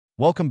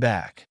Welcome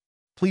back.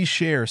 Please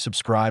share,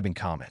 subscribe, and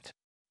comment.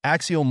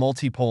 Axial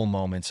multipole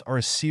moments are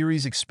a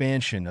series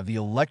expansion of the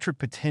electric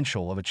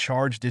potential of a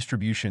charge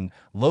distribution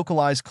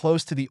localized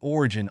close to the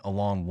origin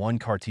along one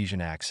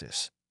Cartesian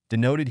axis,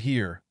 denoted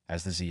here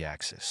as the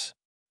z-axis.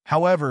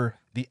 However,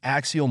 the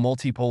axial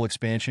multipole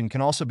expansion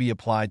can also be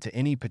applied to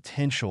any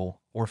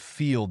potential or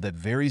field that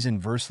varies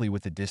inversely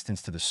with the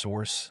distance to the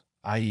source,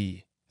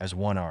 i.e., as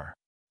 1r.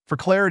 For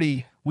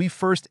clarity, we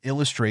first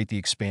illustrate the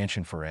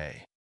expansion for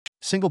a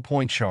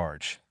single-point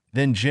charge,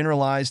 then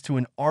generalized to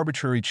an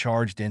arbitrary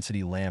charge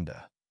density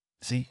lambda,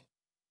 z,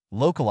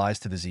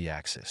 localized to the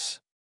z-axis.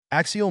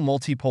 Axial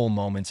multipole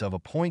moments of a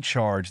point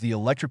charge, the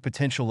electric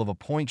potential of a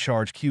point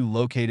charge q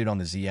located on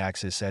the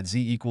z-axis at z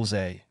equals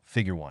a,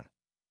 figure 1,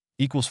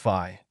 equals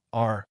phi,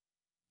 r,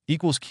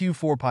 equals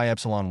q4 pi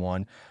epsilon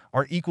 1,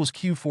 r equals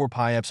q4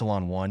 pi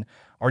epsilon 1,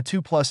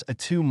 r2 plus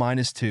a2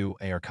 minus 2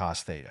 a r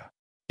cos theta.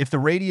 If the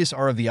radius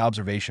r of the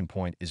observation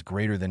point is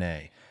greater than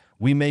a,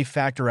 we may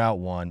factor out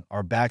 1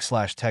 r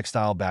backslash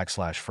textile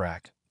backslash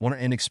frac 1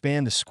 and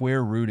expand the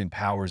square root in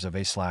powers of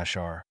a slash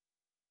r.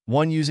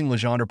 1 using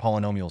Legendre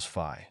polynomials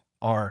phi,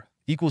 r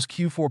equals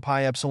q4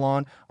 pi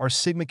epsilon, r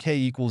sigma k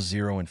equals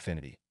 0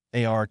 infinity,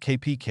 ar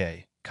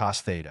kpk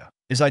cos theta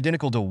is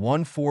identical to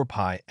 1 4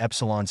 pi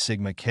epsilon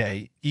sigma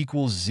k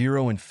equals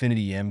 0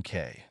 infinity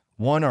mk,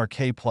 1 r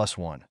k plus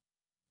 1,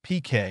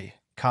 pk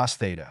cos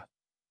theta,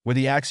 where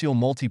the axial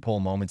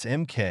multipole moments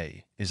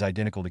mk is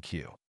identical to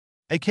q.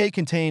 AK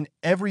contain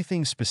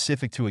everything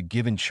specific to a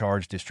given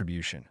charge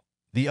distribution.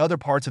 The other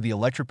parts of the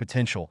electric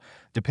potential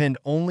depend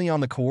only on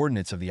the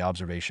coordinates of the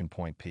observation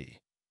point P.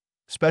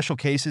 Special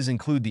cases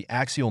include the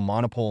axial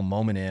monopole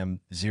moment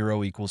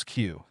m0 equals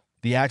q,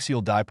 the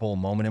axial dipole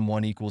moment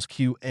m1 equals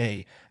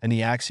qa, and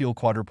the axial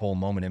quadrupole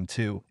moment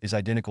m2 is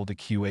identical to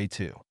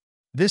qa2.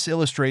 This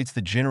illustrates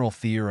the general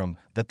theorem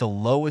that the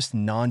lowest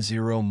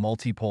non-zero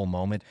multipole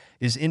moment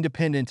is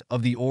independent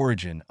of the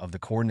origin of the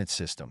coordinate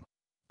system,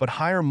 but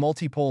higher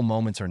multipole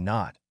moments are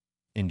not,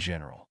 in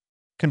general.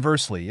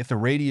 Conversely, if the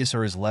radius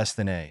r is less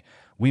than a,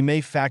 we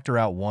may factor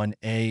out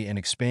 1a and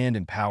expand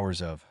in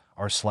powers of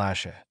r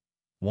slash a.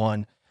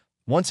 1,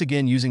 once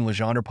again using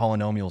Legendre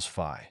polynomials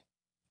phi,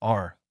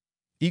 r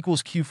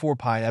equals q4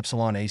 pi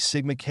epsilon a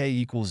sigma k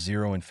equals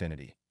 0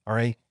 infinity,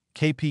 ra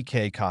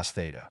kpk cos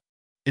theta,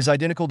 is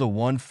identical to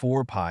 1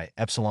 4 pi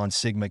epsilon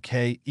sigma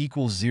k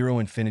equals 0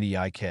 infinity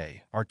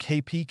ik, r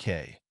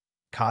kpk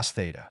cos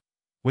theta,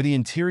 where the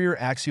interior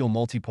axial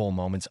multipole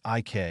moments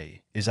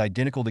ik is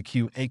identical to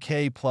q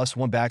ak plus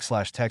 1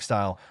 backslash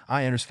textile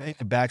I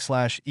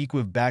backslash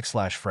equiv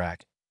backslash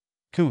frac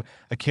q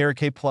a caret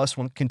k plus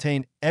 1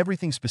 contain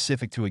everything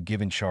specific to a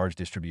given charge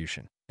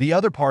distribution. The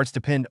other parts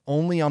depend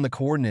only on the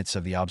coordinates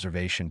of the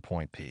observation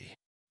point P.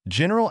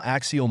 General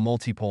axial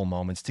multipole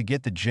moments. To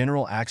get the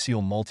general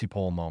axial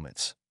multipole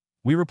moments,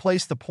 we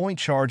replace the point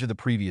charge of the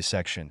previous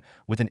section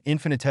with an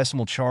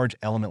infinitesimal charge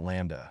element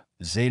lambda,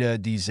 zeta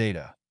d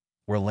zeta,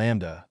 where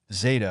lambda,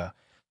 zeta,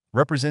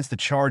 represents the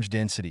charge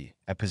density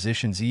at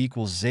position z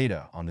equals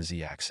zeta on the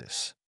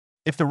z-axis.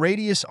 If the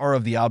radius r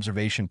of the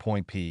observation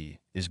point P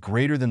is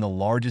greater than the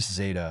largest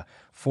zeta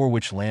for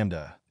which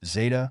lambda,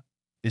 zeta,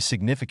 is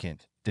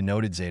significant,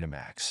 denoted zeta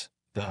max,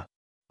 the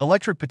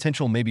electric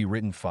potential may be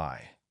written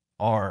phi,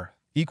 r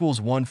equals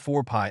 1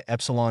 4 pi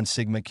epsilon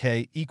sigma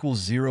k equals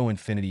 0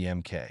 infinity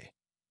mk,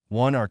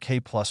 1 r k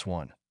plus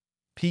 1,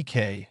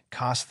 pk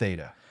cos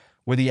theta,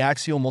 where the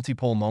axial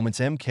multipole moments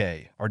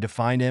mk are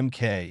defined.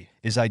 Mk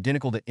is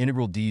identical to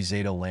integral d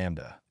zeta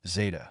lambda,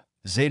 zeta.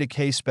 Zeta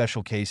k.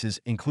 Special cases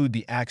include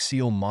the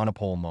axial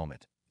monopole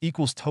moment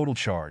equals total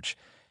charge.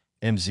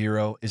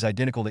 M0 is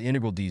identical to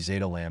integral d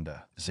zeta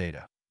lambda,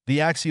 zeta.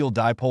 The axial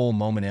dipole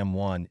moment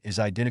m1 is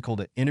identical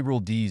to integral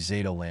d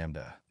zeta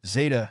lambda,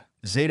 zeta.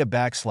 Zeta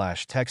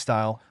backslash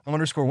textile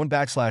underscore 1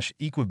 backslash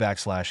equiv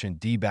backslash and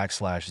d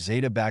backslash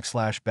zeta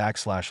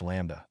backslash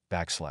lambda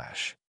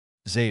backslash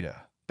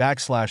zeta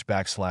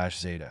backslash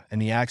zeta,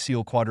 and the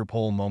axial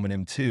quadrupole moment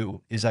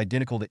m2 is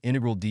identical to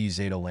integral d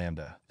zeta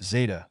lambda,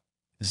 zeta.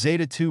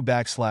 Zeta 2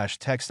 backslash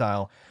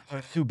textile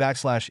 2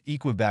 backslash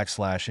equiv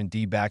backslash and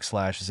d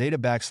backslash zeta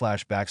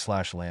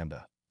backslash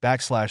lambda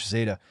backslash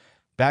zeta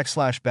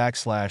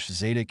backslash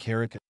zeta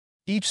caret.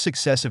 Each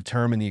successive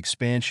term in the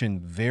expansion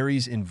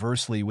varies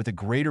inversely with a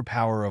greater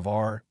power of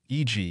r,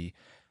 e.g.,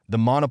 the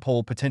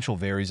monopole potential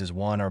varies as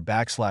 1 r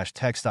backslash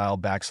textile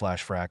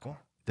backslash frac,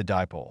 the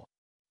dipole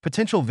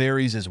potential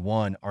varies as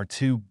 1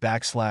 r2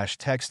 backslash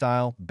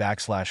textile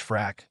backslash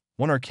frac,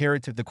 1 r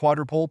caret. The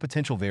quadrupole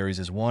potential varies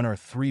as 1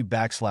 r3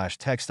 backslash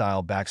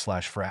textile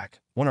backslash frac,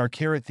 1 r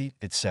caret,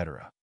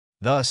 etc.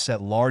 Thus,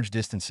 at large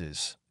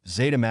distances,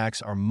 zeta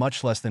max are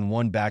much less than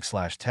 1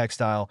 backslash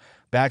textile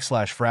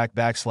backslash frac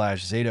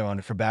backslash zeta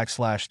under for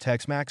backslash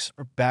tex max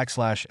or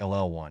backslash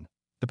ll1.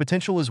 The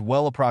potential is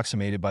well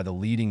approximated by the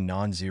leading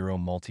non-zero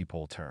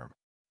multipole term.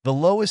 The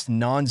lowest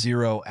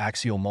non-zero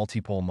axial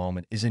multipole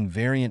moment is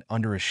invariant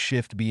under a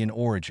shift B in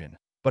origin,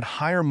 but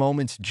higher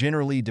moments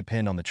generally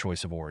depend on the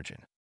choice of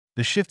origin.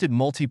 The shifted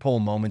multipole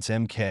moments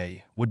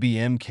mk would be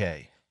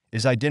mk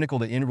is identical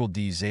to integral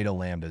d zeta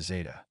lambda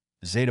zeta.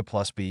 zeta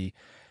plus b,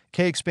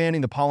 k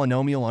expanding the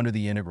polynomial under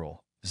the integral,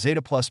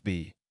 zeta plus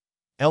b,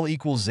 L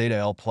equals zeta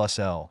L plus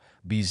L,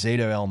 B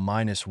zeta L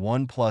minus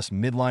 1 plus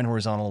midline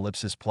horizontal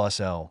ellipsis plus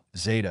L,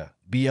 zeta,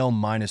 BL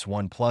minus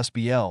 1 plus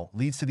BL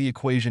leads to the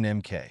equation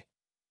MK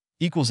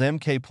equals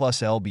MK plus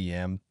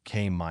LBM,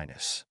 K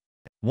minus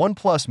 1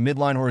 plus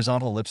midline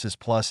horizontal ellipsis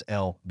plus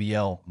L,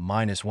 BL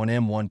minus 1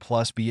 M1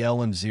 plus BL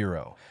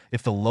M0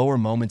 if the lower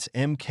moments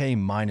MK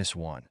minus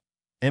 1,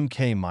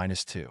 MK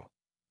minus 2,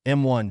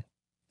 M1,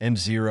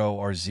 M0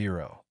 are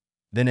 0.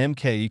 Then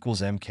MK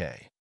equals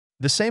MK.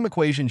 The same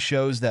equation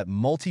shows that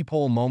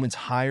multipole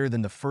moments higher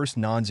than the first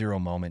non-zero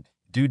moment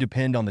do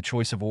depend on the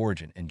choice of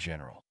origin in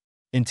general.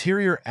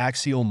 Interior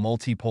axial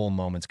multipole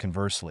moments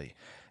conversely,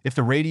 if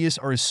the radius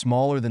are is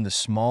smaller than the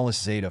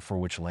smallest zeta for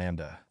which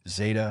lambda,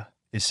 zeta,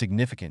 is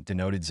significant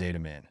denoted zeta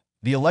min,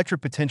 the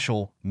electric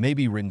potential may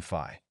be written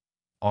phi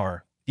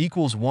r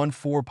equals 1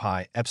 4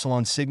 pi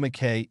epsilon sigma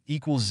k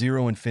equals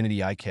 0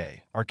 infinity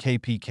ik, or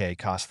kpk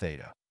cos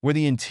theta, where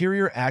the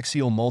interior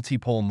axial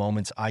multipole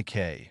moments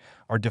ik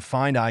are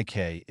defined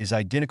ik is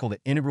identical to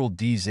integral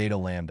d zeta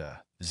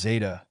lambda,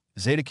 zeta,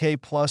 zeta k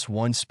plus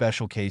 1.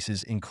 Special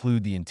cases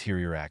include the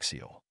interior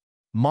axial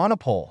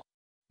monopole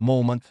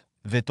moment,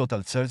 v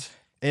total z,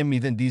 m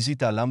even d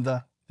zeta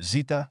lambda,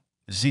 zeta,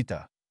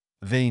 zeta,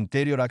 v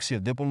interior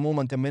axial dipole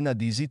moment mena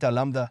d zeta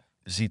lambda,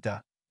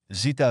 zeta,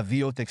 zeta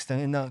v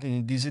external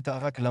d zeta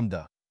vac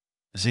lambda,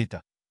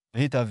 zeta,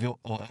 zeta v,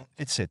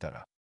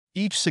 etc.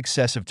 Each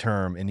successive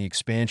term in the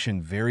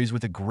expansion varies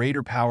with a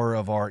greater power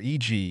of r,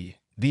 e.g.,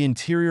 the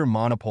interior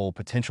monopole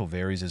potential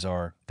varies as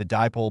r, the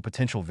dipole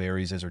potential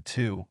varies as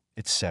r2,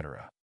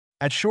 etc.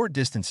 At short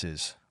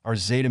distances, our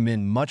zeta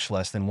min much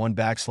less than 1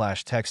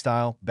 backslash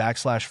textile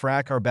backslash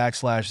frac r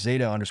backslash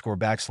zeta underscore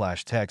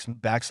backslash text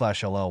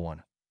backslash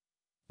ll1.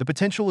 The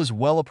potential is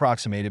well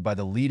approximated by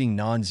the leading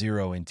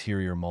non-zero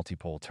interior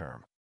multipole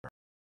term.